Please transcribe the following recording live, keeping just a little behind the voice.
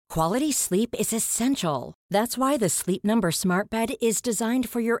Quality sleep is essential. That's why the Sleep Number Smart Bed is designed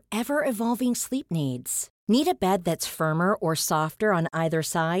for your ever-evolving sleep needs. Need a bed that's firmer or softer on either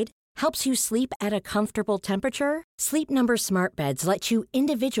side? Helps you sleep at a comfortable temperature? Sleep Number Smart Beds let you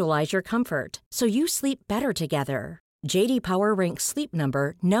individualize your comfort, so you sleep better together. J.D. Power ranks Sleep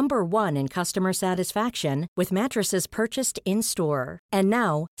Number number 1 in customer satisfaction with mattresses purchased in-store. And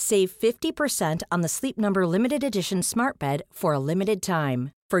now, save 50% on the Sleep Number Limited Edition Smart Bed for a limited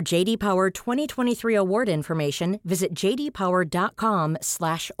time. For J.D. Power 2023 award information, visit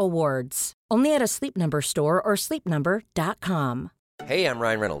jdpower.com/awards. Only at a Sleep Number store or sleepnumber.com. Hey, I'm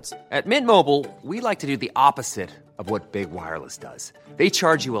Ryan Reynolds. At Mint Mobile, we like to do the opposite of what Big Wireless does. They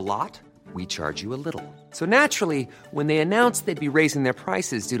charge you a lot. We charge you a little. So naturally, when they announced they'd be raising their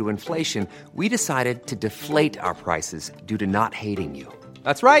prices due to inflation, we decided to deflate our prices due to not hating you.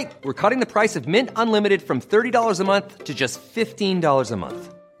 That's right. We're cutting the price of Mint Unlimited from $30 a month to just $15 a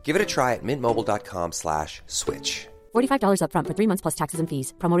month. Give it a try at mintmobile.com/switch. $45 up front for 3 months plus taxes and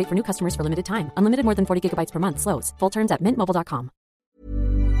fees. Promo rate for new customers for limited time. Unlimited more than 40 gigabytes per month. Slows full terms at mintmobile.com.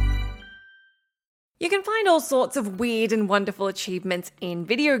 You can find all sorts of weird and wonderful achievements in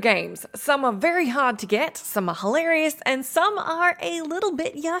video games. Some are very hard to get, some are hilarious, and some are a little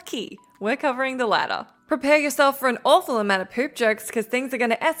bit yucky. We're covering the latter. Prepare yourself for an awful amount of poop jokes because things are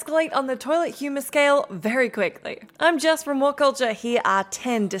going to escalate on the toilet humor scale very quickly. I'm Jess from What Culture. Here are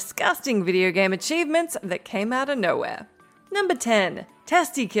 10 disgusting video game achievements that came out of nowhere. Number 10,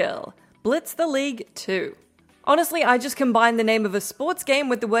 Testy Kill, Blitz the League 2. Honestly, I just combined the name of a sports game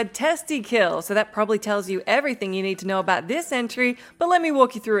with the word Testy Kill, so that probably tells you everything you need to know about this entry, but let me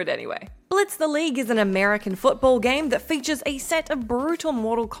walk you through it anyway. Blitz the League is an American football game that features a set of brutal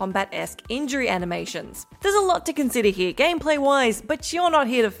Mortal Kombat-esque injury animations. There's a lot to consider here gameplay-wise, but you're not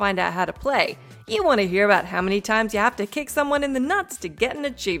here to find out how to play. You want to hear about how many times you have to kick someone in the nuts to get an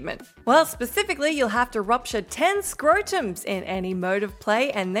achievement. Well, specifically, you'll have to rupture 10 scrotums in any mode of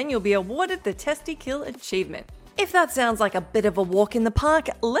play, and then you'll be awarded the Testy Kill achievement. If that sounds like a bit of a walk in the park,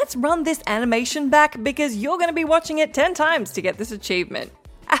 let's run this animation back because you're going to be watching it 10 times to get this achievement.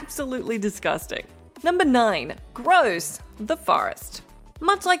 Absolutely disgusting. Number 9, Gross, The Forest.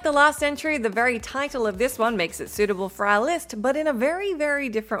 Much like the last entry, the very title of this one makes it suitable for our list, but in a very, very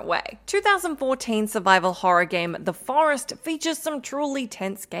different way. 2014 survival horror game The Forest features some truly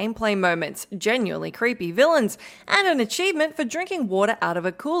tense gameplay moments, genuinely creepy villains, and an achievement for drinking water out of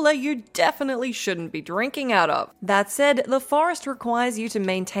a cooler you definitely shouldn't be drinking out of. That said, The Forest requires you to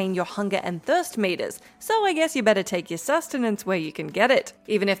maintain your hunger and thirst meters, so I guess you better take your sustenance where you can get it,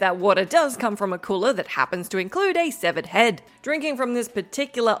 even if that water does come from a cooler that happens to include a severed head. Drinking from this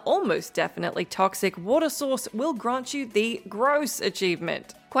particular, almost definitely toxic water source will grant you the Gross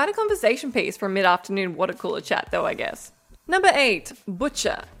achievement. Quite a conversation piece for mid-afternoon water cooler chat though, I guess. Number 8,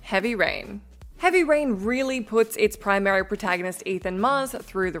 Butcher, Heavy Rain. Heavy Rain really puts its primary protagonist Ethan Mars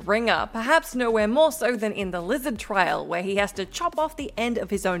through the ringer, perhaps nowhere more so than in the Lizard trial, where he has to chop off the end of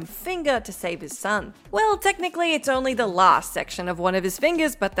his own finger to save his son. Well, technically it's only the last section of one of his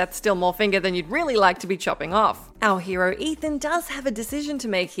fingers, but that's still more finger than you'd really like to be chopping off. Our hero Ethan does have a decision to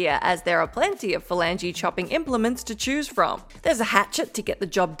make here, as there are plenty of phalange chopping implements to choose from. There's a hatchet to get the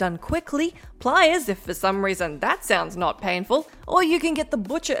job done quickly, pliers if for some reason that sounds not painful, or you can get the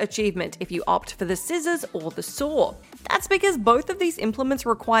Butcher achievement if you opt for the scissors or the saw. That's because both of these implements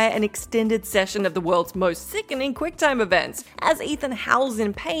require an extended session of the world's most sickening QuickTime events, as Ethan howls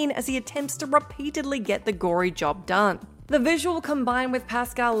in pain as he attempts to repeatedly get the gory job done. The visual combined with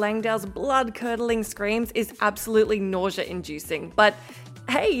Pascal Langdale's blood-curdling screams is absolutely nausea-inducing, but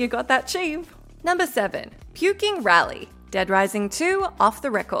hey, you got that cheap. Number 7, Puking Rally, Dead Rising 2 Off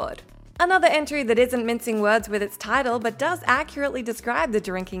the Record. Another entry that isn't mincing words with its title but does accurately describe the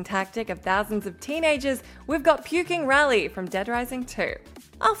drinking tactic of thousands of teenagers, we've got Puking Rally from Dead Rising 2.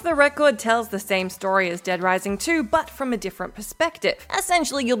 Off the Record tells the same story as Dead Rising 2, but from a different perspective.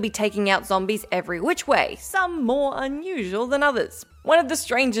 Essentially, you'll be taking out zombies every which way, some more unusual than others. One of the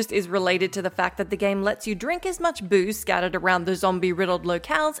strangest is related to the fact that the game lets you drink as much booze scattered around the zombie-riddled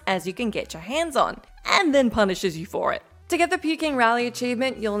locales as you can get your hands on, and then punishes you for it. To get the Puking Rally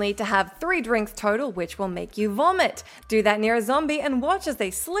achievement, you'll need to have 3 drinks total, which will make you vomit. Do that near a zombie and watch as they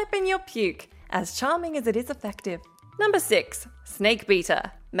slip in your puke, as charming as it is effective. Number 6, Snake Beater,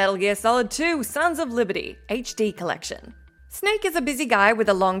 Metal Gear Solid 2 Sons of Liberty HD Collection. Snake is a busy guy with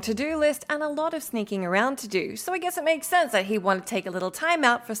a long to-do list and a lot of sneaking around to do, so I guess it makes sense that he wanted to take a little time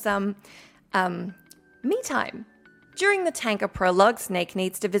out for some, me time. During the tanker prologue, Snake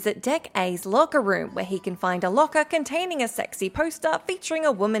needs to visit Deck A's locker room, where he can find a locker containing a sexy poster featuring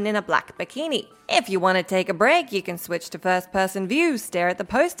a woman in a black bikini. If you want to take a break, you can switch to first-person view, stare at the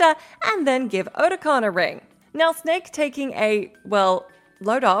poster, and then give Otacon a ring. Now, Snake taking a,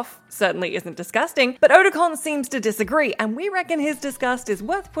 load off certainly isn't disgusting, but Otacon seems to disagree, and we reckon his disgust is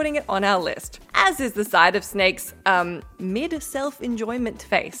worth putting it on our list, as is the side of Snake's, mid-self-enjoyment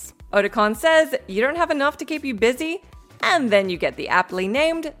face. Otacon says, "You don't have enough to keep you busy?" And then you get the aptly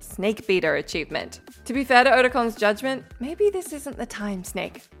named Snake Beater achievement. To be fair to Otacon's judgment, maybe this isn't the time,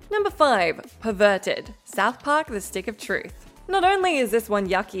 Snake. Number 5, Perverted, South Park: The Stick of Truth. Not only is this one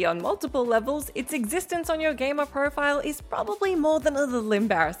yucky on multiple levels, its existence on your gamer profile is probably more than a little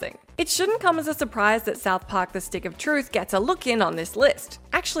embarrassing. It shouldn't come as a surprise that South Park: The Stick of Truth gets a look in on this list.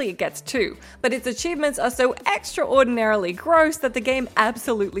 Actually, it gets 2, but its achievements are so extraordinarily gross that the game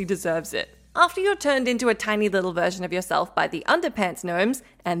absolutely deserves it. After you're turned into a tiny little version of yourself by the Underpants Gnomes,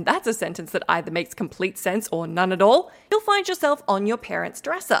 and that's a sentence that either makes complete sense or none at all, you'll find yourself on your parents'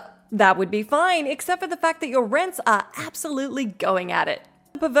 dresser. That would be fine, except for the fact that your rents are absolutely going at it.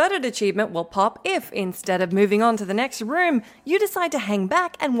 The Perverted achievement will pop if, instead of moving on to the next room, you decide to hang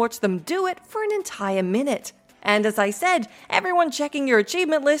back and watch them do it for an entire minute. And as I said, everyone checking your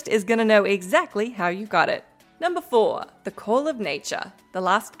achievement list is going to know exactly how you got it. Number 4, The Call of Nature, The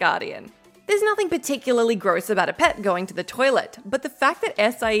Last Guardian. There's nothing particularly gross about a pet going to the toilet, but the fact that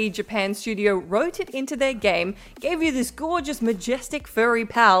SIE Japan Studio wrote it into their game, gave you this gorgeous, majestic, furry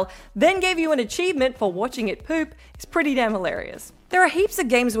pal, then gave you an achievement for watching it poop is pretty damn hilarious. There are heaps of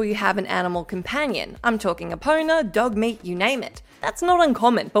games where you have an animal companion. I'm talking Epona, dog meat, you name it. That's not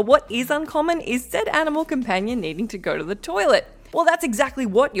uncommon, but what is uncommon is said animal companion needing to go to the toilet. Well, that's exactly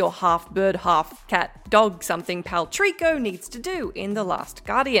what your half-bird, half-cat, dog something pal Trico needs to do in The Last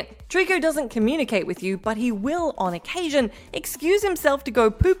Guardian. Trico doesn't communicate with you, but he will, on occasion, excuse himself to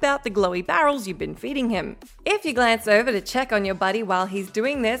go poop out the glowy barrels you've been feeding him. If you glance over to check on your buddy while he's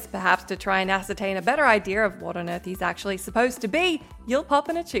doing this, perhaps to try and ascertain a better idea of what on earth he's actually supposed to be, you'll pop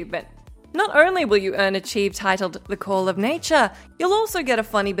an achievement. Not only will you earn achieve titled The Call of Nature, you'll also get a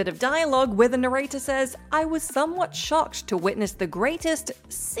funny bit of dialogue where the narrator says, "I was somewhat shocked to witness the greatest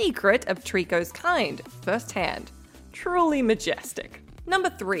secret of Trico's kind firsthand." Truly majestic. Number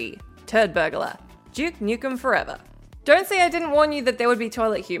 3, Turd Burglar, Duke Nukem Forever. Don't say I didn't warn you that there would be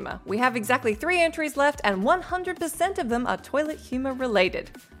toilet humor. We have exactly 3 entries left and 100% of them are toilet humor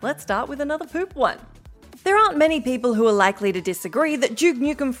related. Let's start with another poop one. There aren't many people who are likely to disagree that Duke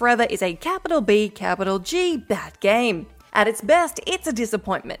Nukem Forever is a capital B, capital G bad game. At its best, it's a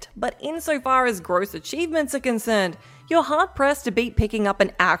disappointment, but insofar as gross achievements are concerned, you're hard-pressed to beat picking up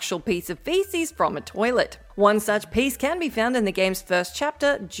an actual piece of feces from a toilet. One such piece can be found in the game's first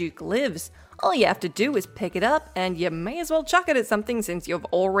chapter, Duke Lives. All you have to do is pick it up, and you may as well chuck it at something since you've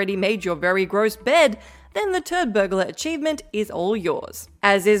already made your very gross bed. Then the Turd Burglar achievement is all yours.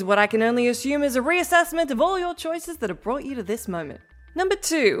 As is what I can only assume is a reassessment of all your choices that have brought you to this moment. Number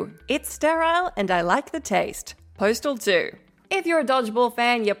 2, It's Sterile and I Like the Taste, Postal 2. If you're a Dodgeball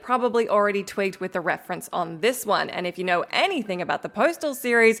fan, you're probably already twigged with the reference on this one, and if you know anything about the Postal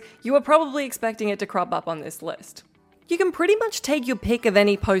series, you were probably expecting it to crop up on this list. You can pretty much take your pick of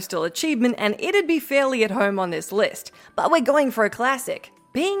any Postal achievement and it'd be fairly at home on this list, but we're going for a classic,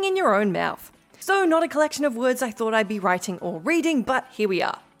 being in your own mouth. So not a collection of words I thought I'd be writing or reading, but here we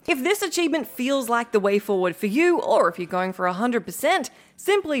are. If this achievement feels like the way forward for you, or if you're going for 100%,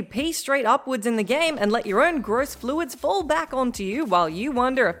 simply pee straight upwards in the game and let your own gross fluids fall back onto you while you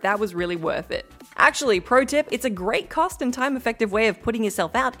wonder if that was really worth it. Actually, pro tip, it's a great cost and time effective way of putting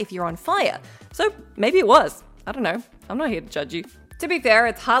yourself out if you're on fire. So maybe it was. I don't know. I'm not here to judge you. To be fair,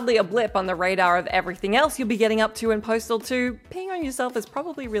 it's hardly a blip on the radar of everything else you'll be getting up to in Postal 2. Peeing on yourself is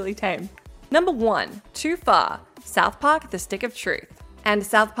probably really tame. Number 1, Too Far, South Park: The Stick of Truth. And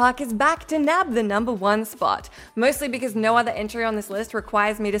South Park is back to nab the number 1 spot, mostly because no other entry on this list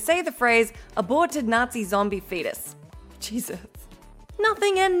requires me to say the phrase, aborted Nazi zombie fetus. Jesus.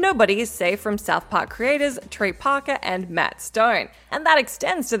 Nothing and nobody is safe from South Park creators Trey Parker and Matt Stone, and that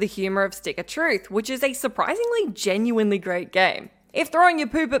extends to the humor of Stick of Truth, which is a surprisingly genuinely great game. If throwing your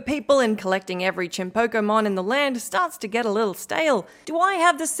poop at people and collecting every Chimpokemon in the land starts to get a little stale, do I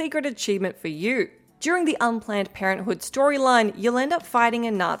have the secret achievement for you? During the Unplanned Parenthood storyline, you'll end up fighting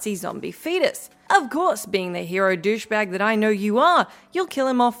a Nazi zombie fetus. Of course, being the hero douchebag that I know you are, you'll kill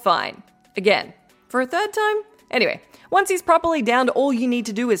him off fine. Again. For a third time? Anyway, once he's properly downed, all you need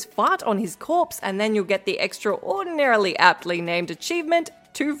to do is fart on his corpse and then you'll get the extraordinarily aptly named achievement,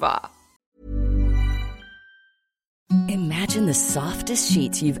 Too Far. Imagine the softest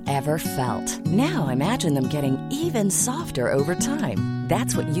sheets you've ever felt. Now imagine them getting even softer over time.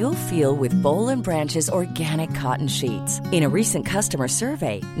 That's what you'll feel with Boll & Branch's organic cotton sheets. In a recent customer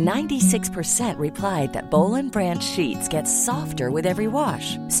survey, 96% replied that Boll & Branch sheets get softer with every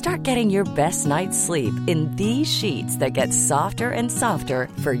wash. Start getting your best night's sleep in these sheets that get softer and softer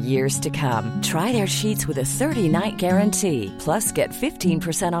for years to come. Try their sheets with a 30-night guarantee. Plus, get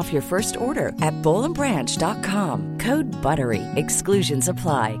 15% off your first order at bollandbranch.com. Code BUTTERY. Exclusions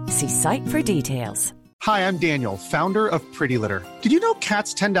apply. See site for details. Hi, I'm Daniel, founder of Pretty Litter. Did you know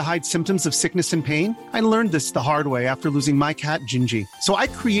cats tend to hide symptoms of sickness and pain? I learned this the hard way after losing my cat, Gingy. So I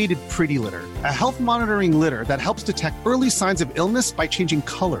created Pretty Litter, a health monitoring litter that helps detect early signs of illness by changing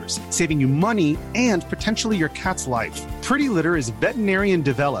colors, saving you money and potentially your cat's life. Pretty Litter is veterinarian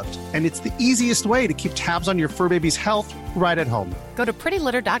developed, and it's the easiest way to keep tabs on your fur baby's health right at home. Go to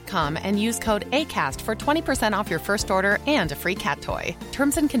prettylitter.com and use code ACAST for 20% off your first order and a free cat toy.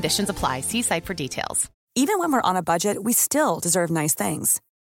 Terms and conditions apply. See site for details. Even when we're on a budget, we still deserve nice things.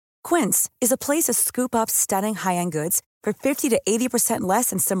 Quince is a place to scoop up stunning high-end goods for 50 to 80%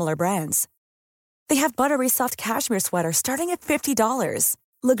 less than similar brands. They have buttery soft cashmere sweaters starting at $50,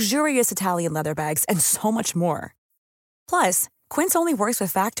 luxurious Italian leather bags, and so much more. Plus, Quince only works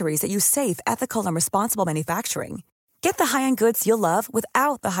with factories that use safe, ethical, and responsible manufacturing. Get the high-end goods you'll love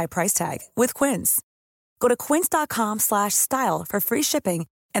without the high price tag with Quince. Go to quince.com/style for free shipping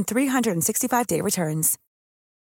and 365-day returns.